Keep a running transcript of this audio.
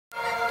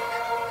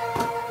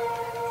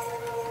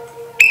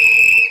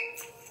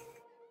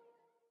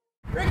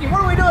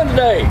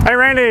Hey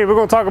Randy, we're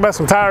going to talk about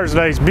some tires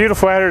today. It's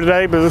beautiful out here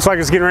today, but it looks like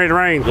it's getting ready to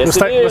rain. Yes,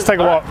 let's take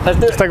a walk. Let's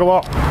do it. Let's take a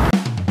walk.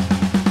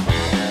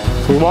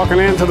 So we're walking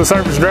into the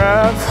service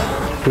drive.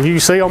 If you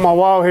see on my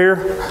wall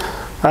here,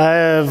 I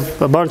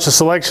have a bunch of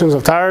selections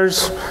of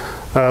tires.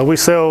 We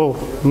sell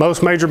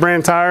most major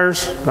brand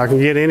tires. I can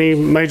get any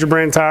major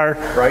brand tire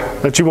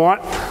that you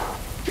want.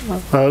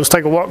 Let's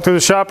take a walk through the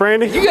shop,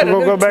 Randy. You got a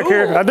new go back tool,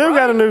 here. I do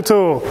got a new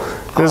tool.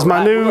 This is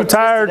my new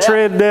tire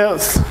tread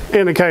depth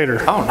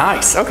indicator. Oh,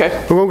 nice. Okay.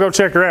 We're going to go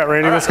check her out,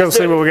 Randy. Let's go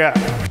see what we got.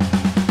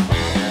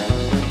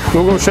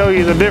 We're going to show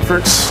you the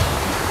difference.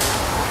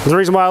 The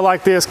reason why I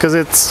like this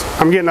because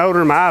I'm getting older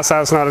and my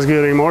eyesight's not as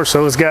good anymore,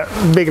 so it's got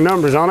big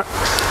numbers on it.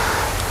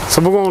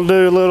 So we're going to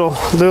do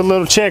a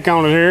little check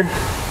on it here.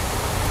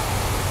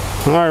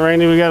 All right,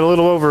 Randy, we got a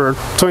little over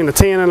between the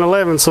 10 and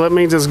 11, so that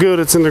means it's good.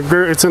 It's in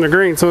the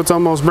green, so it's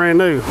almost brand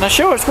new. Now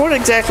show us how's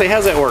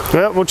that work?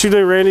 Well, what you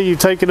do, Randy, you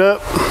take it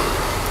up,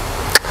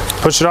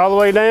 push it all the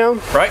way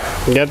down. Right.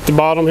 You got the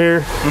bottom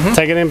here.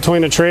 Take it in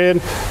between the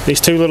tread.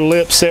 These two little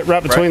lips sit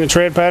right between the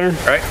tread pattern.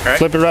 Right.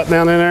 Flip it right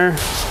down in there.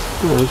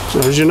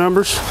 There's your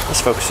numbers.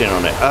 Let's focus in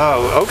on that.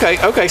 Oh,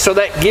 okay. So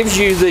that gives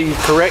you the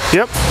correct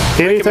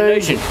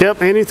recommendation.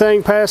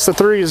 Anything past the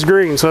 3 is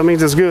green, so that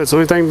means it's good. So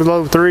anything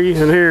below 3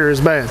 and here is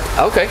bad.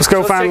 Okay. Let's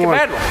go find one.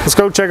 Let's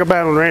go check a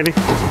bad one, Randy.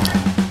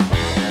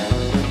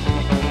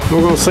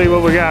 We're gonna see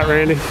what we got,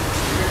 Randy.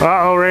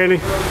 Uh-oh, Randy.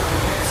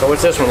 So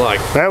what's this one like?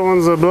 That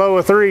one's below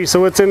a 3,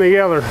 so it's in the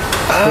yellow.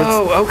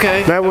 Oh,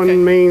 okay. That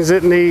one means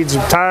it needs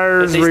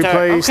tires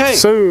replaced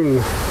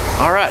soon.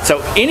 All right.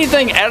 So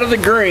anything out of the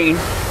green,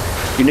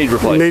 you need to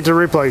replace. Need to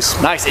replace.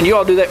 Nice. And you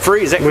all do that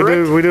free, is that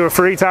correct? We do a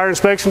free tire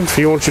inspection. If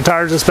you want your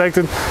tires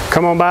inspected,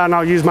 come on by and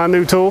I'll use my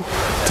new tool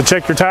to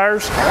check your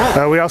tires.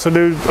 We also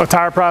do a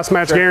tire price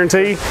match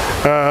guarantee.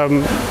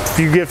 If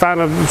you find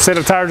a set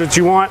of tires that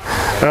you want,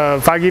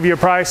 if I give you a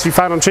price, you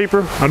find them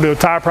cheaper, I'll do a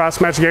tire price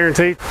match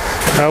guarantee.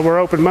 We're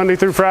open Monday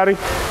through Friday,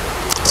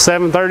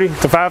 7:30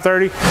 to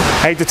 5:30,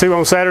 8 to 2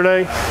 on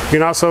Saturday. You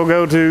can also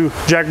go to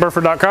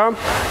jackburford.com,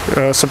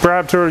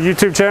 subscribe to our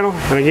YouTube channel.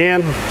 And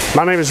again,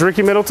 my name is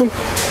Ricky Middleton.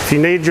 If you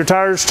need your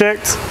tires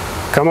checked,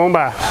 come on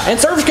by. And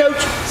service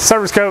coach.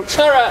 Service coach.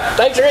 All right.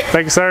 Thanks, Rick.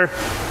 Thank you, sir.